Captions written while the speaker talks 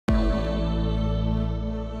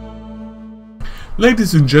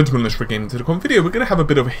Ladies and gentlemen, let's get into the video. We're going to have a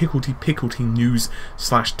bit of a higgledy-piggledy news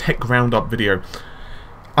 / tech roundup video.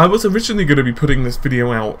 I was originally going to be putting this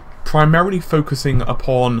video out primarily focusing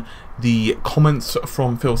upon the comments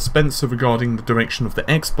from Phil Spencer regarding the direction of the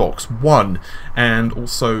Xbox One and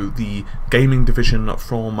also the gaming division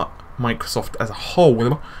from Microsoft as a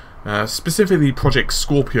whole, specifically Project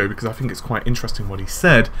Scorpio, because I think it's quite interesting what he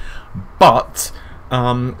said. But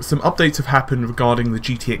some updates have happened regarding the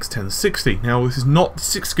GTX 1060. Now, this is not the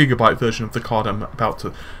 6GB version of the card I'm about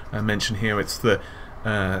to mention here. It's the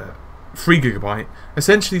 3GB.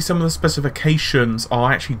 Essentially, some of the specifications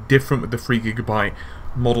are actually different with the 3GB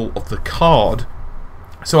model of the card.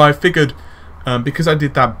 So I figured, because I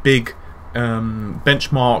did that big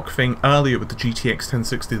benchmark thing earlier with the GTX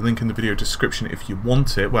 1060, link in the video description if you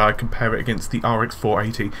want it, where I compare it against the RX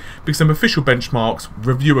 480, because some official benchmarks,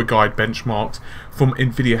 reviewer guide benchmarks from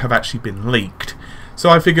Nvidia have actually been leaked. So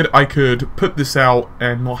I figured I could put this out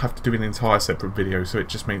and not have to do an entire separate video, so it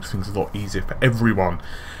just makes things a lot easier for everyone.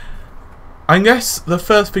 I guess the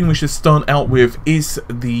first thing we should start out with is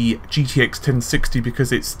the GTX 1060,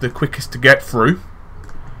 because it's the quickest to get through,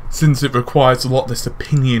 since it requires a lot less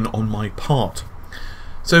opinion on my part.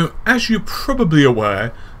 So, as you're probably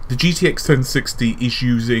aware, the GTX 1060 is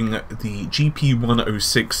using the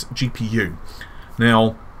GP106 GPU.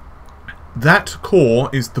 Now, that core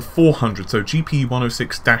is the 400, so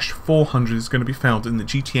GP106-400 is going to be found in the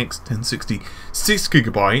GTX 1060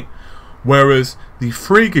 6GB, whereas the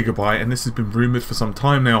 3GB, and this has been rumoured for some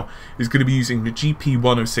time now, is going to be using the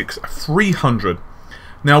GP106-300.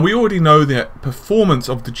 Now, we already know that performance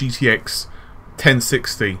of the GTX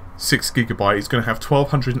 1060 6GB is going to have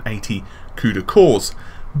 1280 CUDA cores,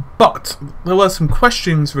 but there were some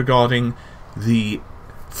questions regarding the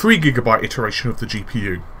 3GB iteration of the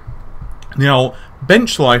GPU. Now,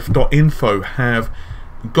 benchlife.info have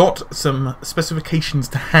got some specifications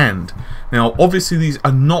to hand. Now, obviously these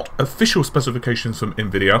are not official specifications from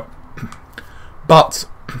Nvidia, but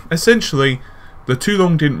essentially the too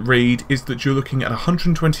long didn't read is that you're looking at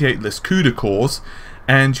 128 less CUDA cores,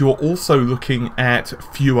 and you're also looking at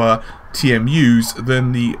fewer TMUs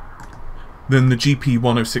than the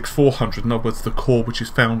GP106-400, in other words the core which is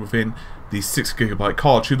found within the 6GB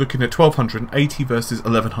card. You're looking at 1280 versus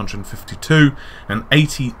 1152 and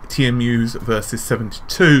 80 TMUs versus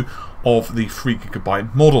 72 of the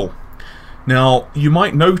 3GB model. Now, you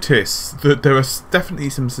might notice that there are definitely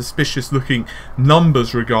some suspicious looking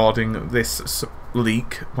numbers regarding this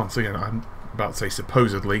leak. Once again, I'm about to say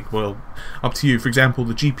supposedly, well, up to you. For example,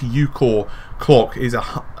 the GPU core clock is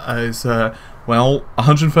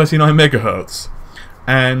 139 megahertz,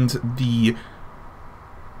 and the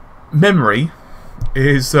memory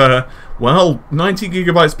is 90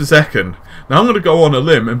 gigabytes per second. Now, I'm going to go on a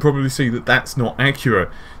limb and probably see that that's not accurate.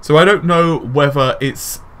 So I don't know whether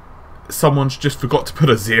it's someone's just forgot to put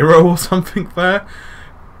a 0 or something there,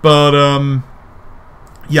 but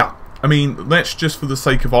yeah, I mean, let's just for the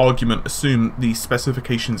sake of argument assume these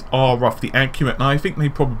specifications are roughly accurate, and I think they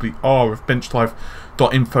probably are if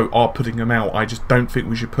benchlife.info are putting them out. I just don't think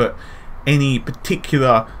we should put any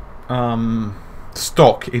particular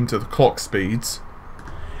stock into the clock speeds.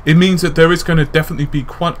 It means that there is going to definitely be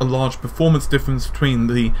quite a large performance difference between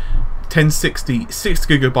the 1060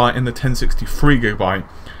 6GB and the 1060 3GB.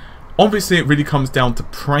 Obviously, it really comes down to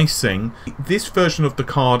pricing. This version of the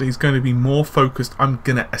card is going to be more focused, I'm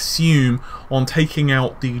going to assume, on taking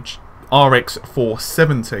out the RX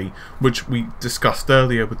 470, which we discussed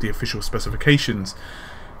earlier with the official specifications.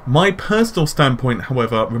 My personal standpoint,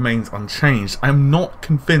 however, remains unchanged. I'm not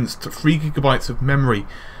convinced 3GB of memory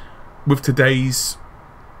with today's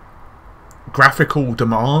graphical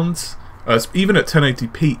demands, even at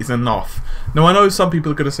 1080p, is enough. Now, I know some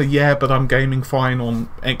people are going to say, yeah, but I'm gaming fine on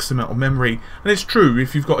X amount of memory, and it's true.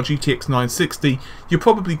 If you've got a GTX 960, you're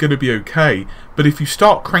probably going to be okay, but if you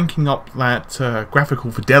start cranking up that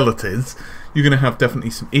graphical fidelities, you're going to have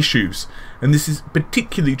definitely some issues. And this is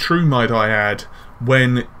particularly true, might I add,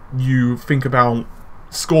 when you think about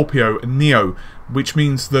Scorpio and Neo, which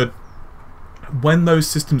means that when those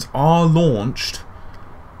systems are launched,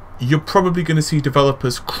 you're probably going to see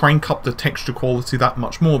developers crank up the texture quality that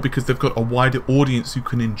much more, because they've got a wider audience who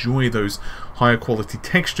can enjoy those higher quality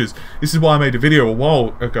textures. This is why I made a video a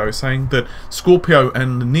while ago saying that Scorpio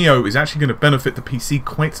and the Neo is actually going to benefit the PC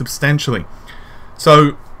quite substantially.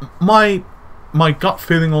 So my gut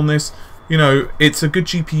feeling on this, you know, it's a good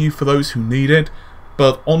GPU for those who need it,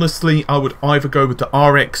 but honestly I would either go with the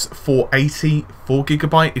RX 480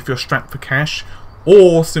 4GB if you're strapped for cash,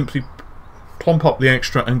 or simply plump up the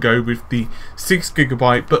extra and go with the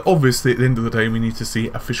 6GB, but obviously at the end of the day we need to see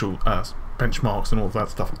official benchmarks and all of that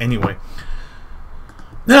stuff anyway.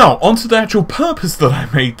 Now, onto the actual purpose that I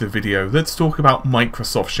made the video. Let's talk about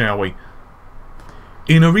Microsoft, shall we?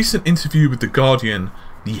 In a recent interview with The Guardian,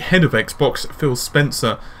 the head of Xbox, Phil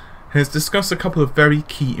Spencer, has discussed a couple of very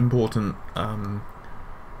key important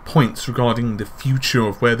points regarding the future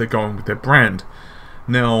of where they're going with their brand.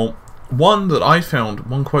 Now, one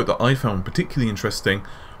quote that I found particularly interesting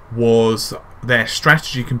was their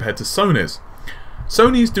strategy compared to Sony's.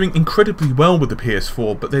 Sony is doing incredibly well with the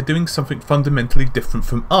PS4, but they're doing something fundamentally different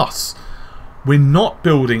from us. We're not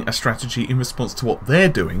building a strategy in response to what they're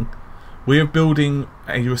doing. We are building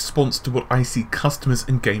a response to what I see customers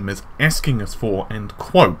and gamers asking us for, end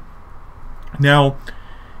quote. Now,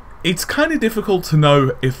 it's kind of difficult to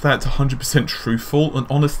know if that's 100% truthful, and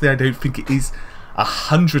honestly I don't think it is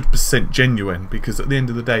 100% genuine, because at the end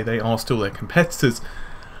of the day they are still their competitors.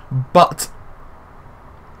 But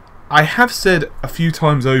I have said a few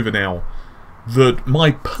times over now that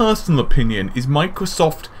my personal opinion is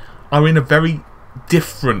Microsoft are in a very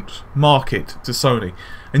different market to Sony.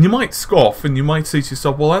 And you might scoff and you might say to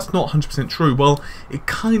yourself, well, that's not 100% true. Well, it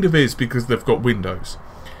kind of is, because they've got Windows.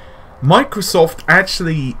 Microsoft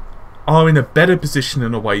actually are in a better position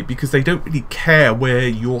in a way, because they don't really care where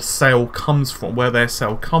your sale comes from, where their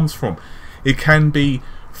sale comes from. It can be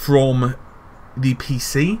from the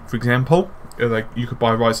PC, for example. Like, you could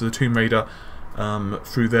buy Rise of the Tomb Raider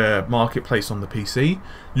through their marketplace on the PC.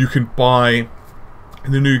 You can buy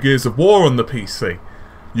the new Gears of War on the PC.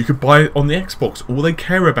 You could buy it on the Xbox. All they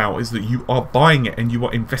care about is that you are buying it and you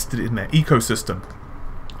are invested in their ecosystem.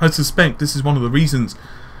 I suspect this is one of the reasons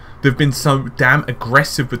they've been so damn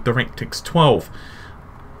aggressive with DirectX 12.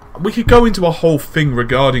 We could go into a whole thing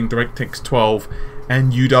regarding DirectX 12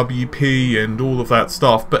 and UWP and all of that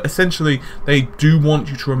stuff, but essentially they do want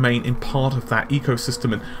you to remain in part of that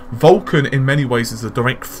ecosystem, and Vulkan in many ways is a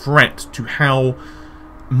direct threat to how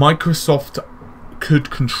Microsoft could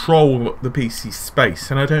control the PC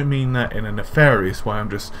space. And I don't mean that in a nefarious way, I'm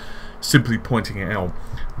just simply pointing it out.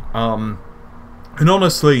 And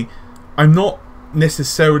honestly, I'm not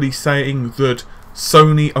necessarily saying that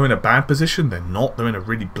Sony are in a bad position. They're not. They're in a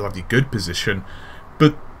really bloody good position.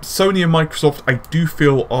 But Sony and Microsoft, I do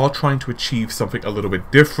feel, are trying to achieve something a little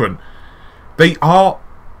bit different. They are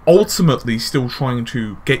ultimately still trying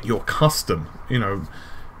to get your custom. You know,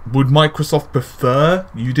 would Microsoft prefer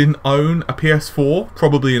you didn't own a PS4?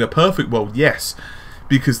 Probably in a perfect world, yes.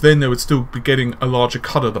 Because then they would still be getting a larger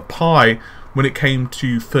cut of the pie when it came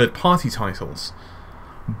to third-party titles.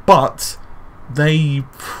 But they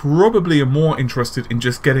probably are more interested in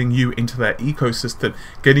just getting you into their ecosystem,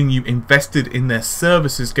 getting you invested in their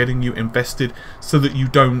services, getting you invested so that you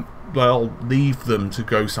don't, well, leave them to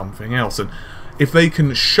go something else. And if they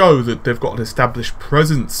can show that they've got an established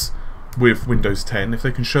presence with Windows 10, if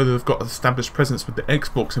they can show that they've got an established presence with the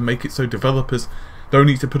Xbox and make it so developers don't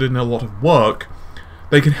need to put in a lot of work,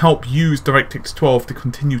 they can help use DirectX 12 to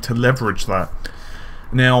continue to leverage that.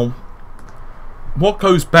 Now, what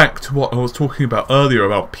goes back to what I was talking about earlier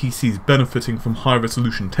about PCs benefiting from high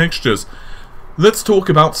resolution textures, let's talk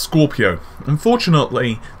about Scorpio.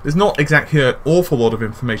 Unfortunately, there's not exactly an awful lot of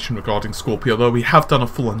information regarding Scorpio, though we have done a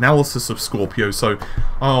full analysis of Scorpio, so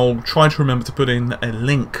I'll try to remember to put in a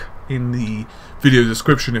link in the video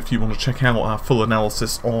description if you want to check out our full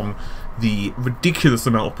analysis on the ridiculous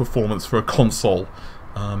amount of performance for a console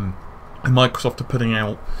Microsoft are putting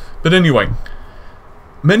out. But anyway,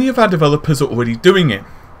 many of our developers are already doing it.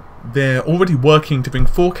 They're already working to bring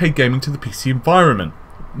 4K gaming to the PC environment.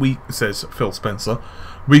 Says Phil Spencer,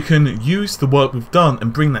 we can use the work we've done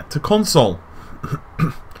and bring that to console.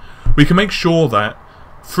 We can make sure that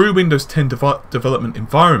through Windows 10 development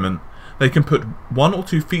environment, they can put one or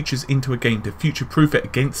two features into a game to future-proof it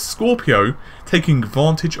against Scorpio, taking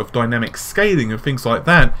advantage of dynamic scaling and things like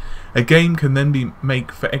that. A game can then be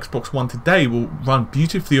made for Xbox One today, will run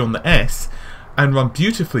beautifully on the S, and run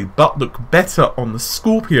beautifully, but look better on the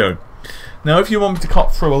Scorpio. Now, if you want me to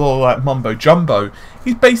cut through a lot of that mumbo-jumbo,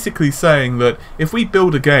 he's basically saying that if we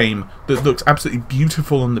build a game that looks absolutely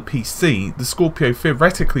beautiful on the PC, the Scorpio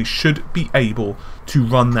theoretically should be able to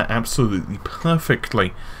run that absolutely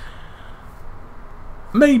perfectly.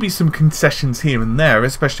 Maybe some concessions here and there,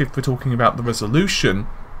 especially if we're talking about the resolution,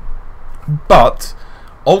 but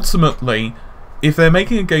ultimately, if they're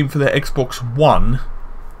making a game for their Xbox One,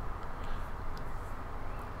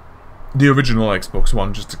 the original Xbox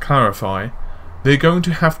One, just to clarify, they're going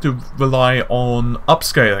to have to rely on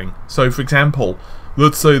upscaling. So, for example,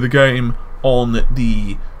 let's say the game on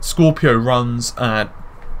the Scorpio runs at,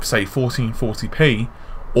 say, 1440p,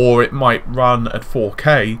 or it might run at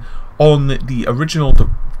 4K. On the original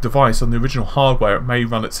device, on the original hardware, it may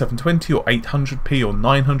run at 720 or 800p or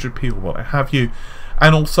 900p or what have you.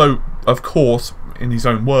 And also, of course, in his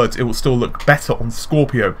own words, it will still look better on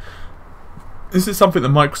Scorpio. This is something that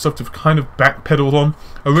Microsoft have kind of backpedaled on.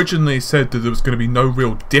 Originally said that there was going to be no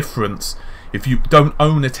real difference. If you don't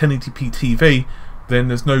own a 1080p TV, then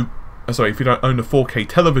there's no... Sorry, if you don't own a 4K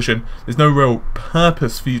television, there's no real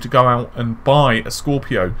purpose for you to go out and buy a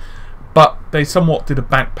Scorpio. But they somewhat did a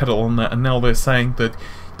backpedal on that, and now they're saying that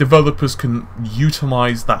developers can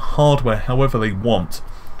utilize that hardware however they want.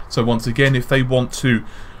 So once again, if they want to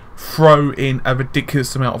throw in a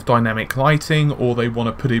ridiculous amount of dynamic lighting, or they want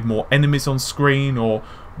to put in more enemies on screen, or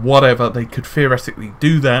whatever, they could theoretically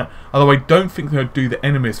do that. Although I don't think they'll do the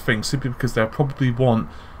enemies thing, simply because they'll probably want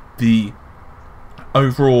the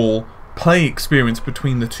overall play experience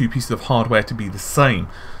between the two pieces of hardware to be the same.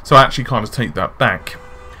 So I actually kind of take that back.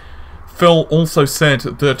 Phil also said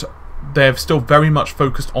that they're still very much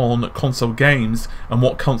focused on console games and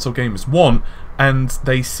what console gamers want, and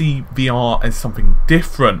they see VR as something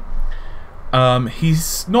different.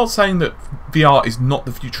 He's not saying that VR is not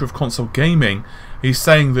the future of console gaming. He's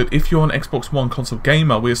saying that if you're an Xbox One console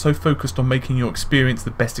gamer, we are so focused on making your experience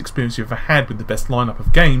the best experience you've ever had with the best lineup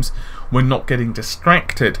of games, we're not getting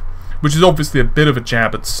distracted. Which is obviously a bit of a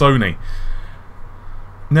jab at Sony.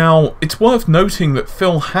 Now, it's worth noting that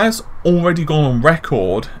Phil has already gone on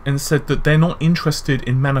record and said that they're not interested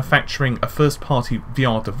in manufacturing a first-party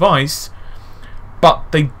VR device,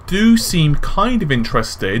 but they do seem kind of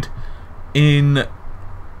interested in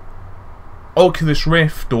Oculus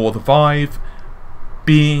Rift or the Vive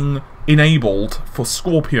being enabled for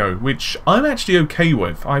Scorpio, which I'm actually okay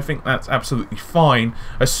with. I think that's absolutely fine,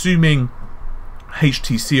 assuming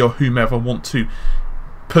HTC or whomever want to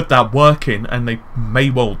put that work in, and they may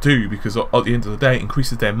well do, because at the end of the day it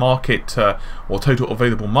increases their market, or total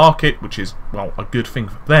available market, which is, well, a good thing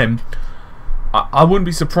for them. I wouldn't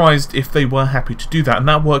be surprised if they were happy to do that, and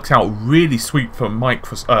that works out really sweet for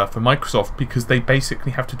Microsoft, because they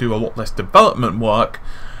basically have to do a lot less development work,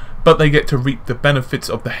 but they get to reap the benefits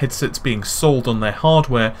of the headsets being sold on their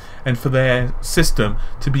hardware, and for their system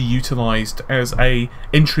to be utilised as a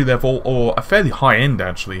entry-level, or a fairly high-end,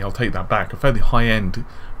 actually, I'll take that back, a fairly high-end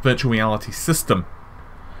virtual reality system.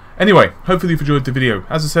 Anyway, hopefully you've enjoyed the video.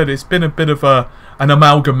 As I said, it's been a bit of an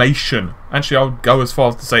amalgamation. Actually, I would go as far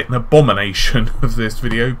as to say an abomination of this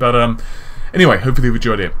video, but anyway, hopefully you've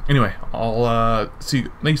enjoyed it. Anyway, I'll see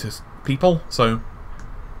you later, people, so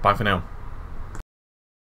bye for now.